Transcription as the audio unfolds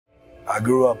I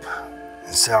grew up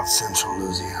in South Central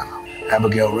Louisiana.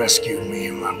 Abigail rescued me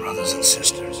and my brothers and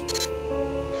sisters.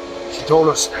 She told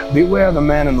us, beware the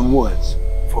man in the woods,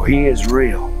 for he is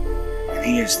real, and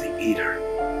he is the eater.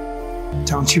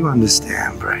 Don't you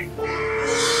understand, Bray?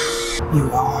 You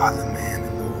are the man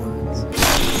in the woods.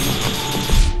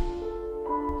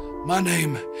 My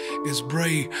name is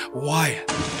Bray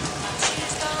Wyatt.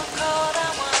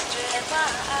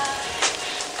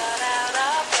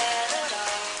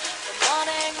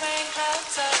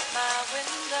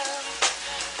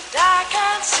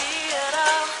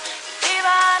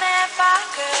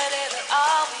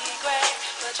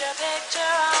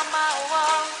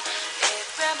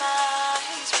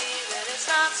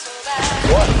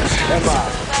 What am I?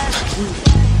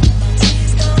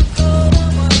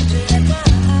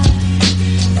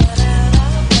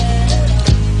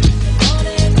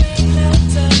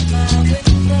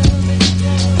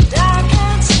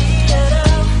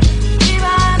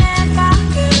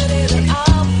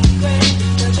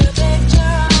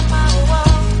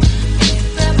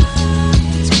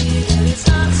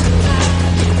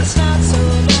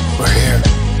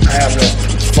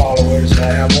 Followers.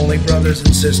 I have only brothers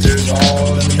and sisters,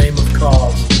 all in the name of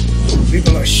cause.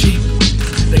 People are sheep.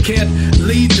 They can't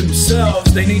lead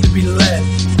themselves. They need to be led.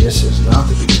 This is not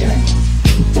the beginning.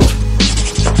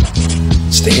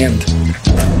 Stand.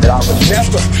 That I would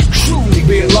never truly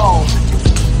be alone.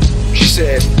 She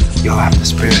said, you'll have the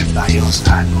spirit by your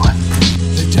side, boy.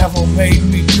 The devil made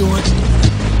me do it.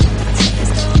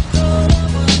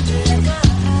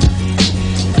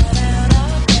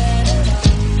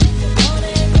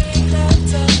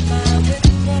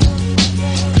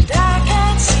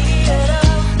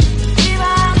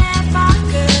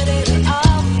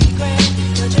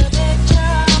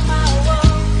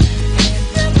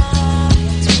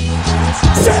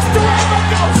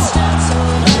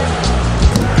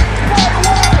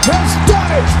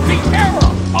 The era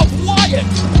of Wyatt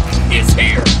is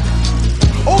here.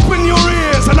 Open your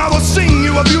ears and I will sing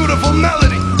you a beautiful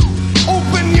melody.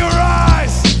 Open your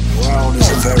eyes. The world is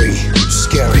a very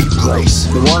scary place.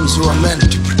 The ones who are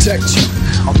meant to protect you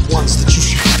are the ones that you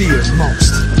should fear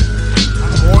most.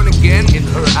 I'm born again in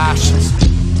her ashes.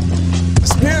 A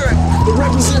spirit that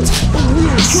represents who we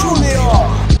truly are.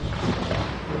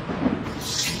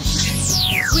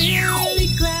 We're really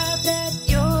glad that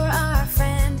you're our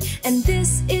friend, and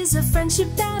this is a friendship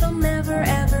that'll never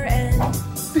ever end.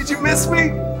 Did you miss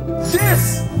me?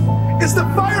 This is the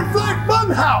Firefly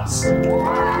Funhouse.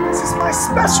 This is my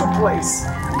special place.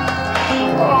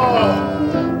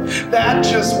 Oh, that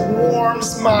just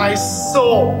warms my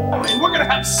soul. And we're gonna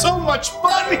have so much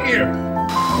fun here.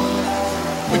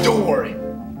 But don't worry,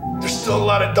 there's still a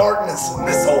lot of darkness in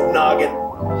this old noggin.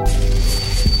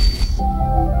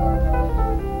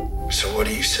 So what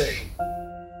do you say?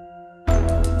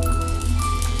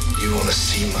 You want to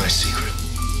see my secret?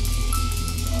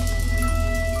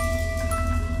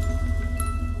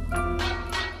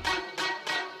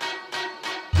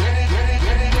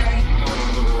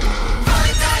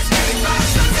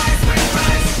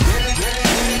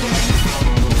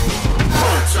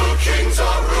 Mortal kings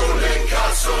are ruling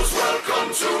castles.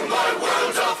 Welcome to my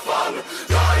world of fun.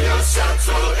 Liars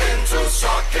settle into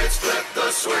sockets. Flip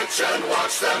the switch and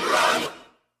watch them run.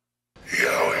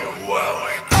 Yowie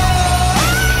wowie.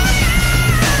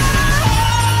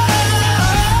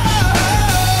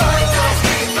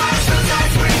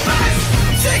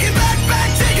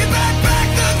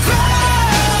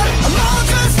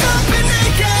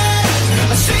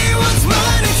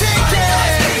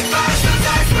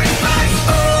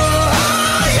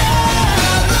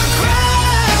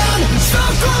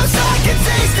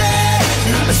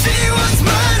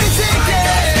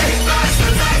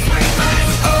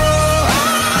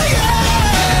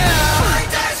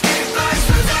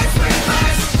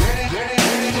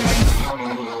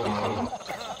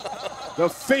 The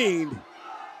Fiend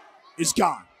is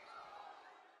gone.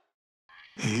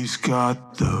 He's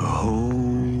got the whole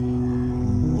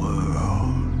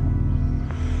world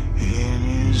in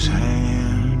his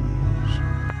hands.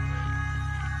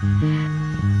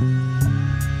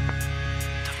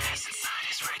 The face inside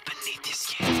is right beneath your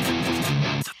skin.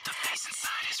 The face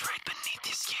inside is right beneath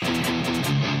your skin.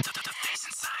 The face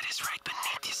inside is right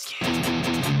beneath your skin.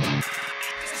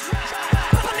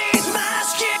 Beneath my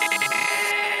skin.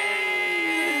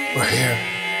 We're here.